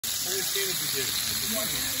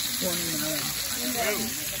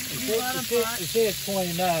It says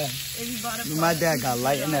 29. My dad got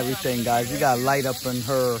light and everything, guys. We got light up in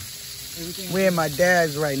her. We're at my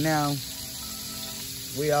dad's right now.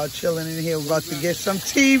 We all chilling in here. We're about to get some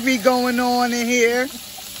TV going on in here.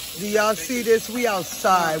 Do y'all see this? We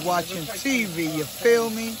outside watching TV. You feel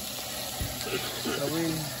me? So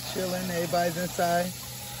we chilling. Everybody's inside.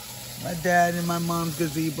 My dad and my mom's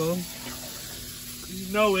gazebo.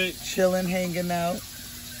 You know it. Chilling, hanging out.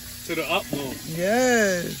 To the utmost.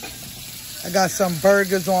 Yes. I got some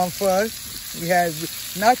burgers on for us. We had,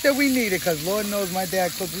 not that we need it, because Lord knows my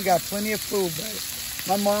dad cooks. We got plenty of food,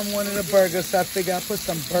 but my mom wanted a burger, so I figured I'd put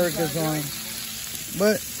some burgers on.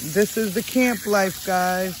 But this is the camp life,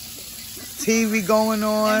 guys. TV going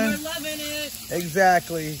on. And we're loving it.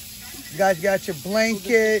 Exactly. You guys got your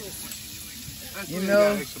blanket. You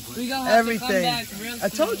know, We gonna have everything. To come back real I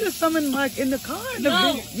told you some in the car. In the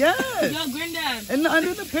No. yes. Yo, Granddad. And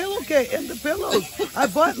under the pillowcase, in the pillows. I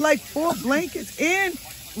bought like 4 blankets and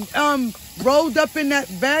rolled up in that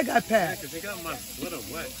bag I packed. They got my sweater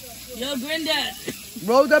wet. Yo, Granddad.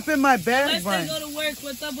 Rolled up in my bag, Let's Brian. go to work.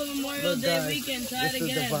 What's up with Memorial Look, Day guys, weekend? Try this it is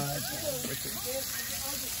the again. vibe.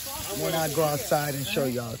 When I go outside and show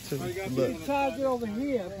y'all too. Look. Charge it over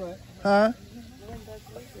here, but Huh?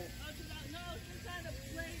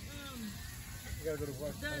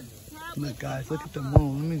 Look, guys, look at the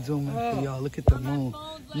moon. Let me zoom in for y'all. Look at the moon.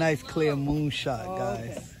 Nice clear moon shot,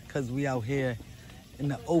 guys. Because we out here in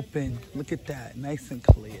the open. Look at that. Nice and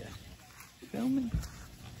clear. Feel me?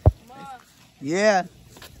 Yeah.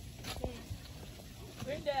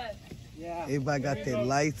 Granddad. yeah. Everybody got their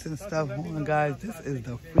lights and stuff on, guys. This is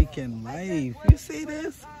the freaking life. You see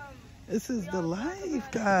this? This is the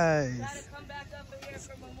life, guys. Gotta come back up here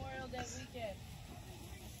for Memorial Day weekend.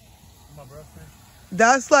 My birthday.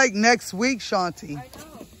 That's like next week, Shanti. I know.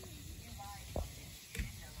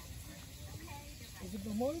 Is it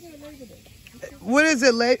Memorial Day or Labor Day? What is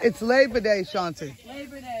it? It's Labor Day, Shanti.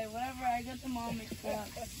 Labor Day, whatever. I get them all mixed up.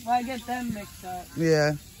 Well, I get them mixed up.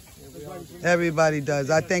 Yeah. Everybody does.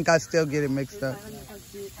 I think I still get it mixed up. No.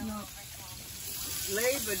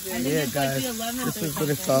 Labor I Day. think Yeah, it's like guys. the 11th This or is what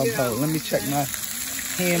it's something. all about. Let me check my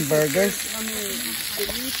hamburgers. I mean, the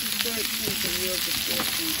least is 13th and yours is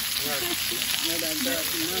 14th. Know that girl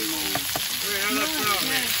from my mom. Hey, how that sound,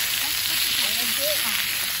 man?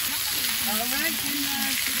 All right, good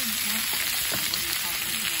night.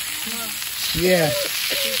 Yeah. Does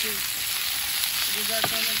that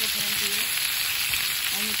sound like a plan to you?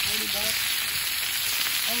 Only $40.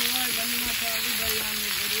 Oh Lord, let me not tell everybody on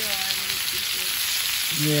the video I really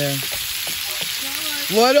appreciate Yeah. it.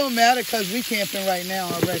 Alright. Well, it don't matter because we camping right now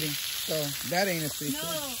already. So that ain't a secret. No,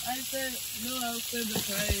 I said the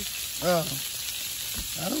price. Oh.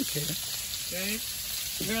 I don't care. Okay?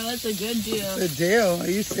 Girl, that's a good deal. The deal. Are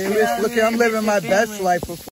you serious? Yeah, Look, I'm living my best family. life.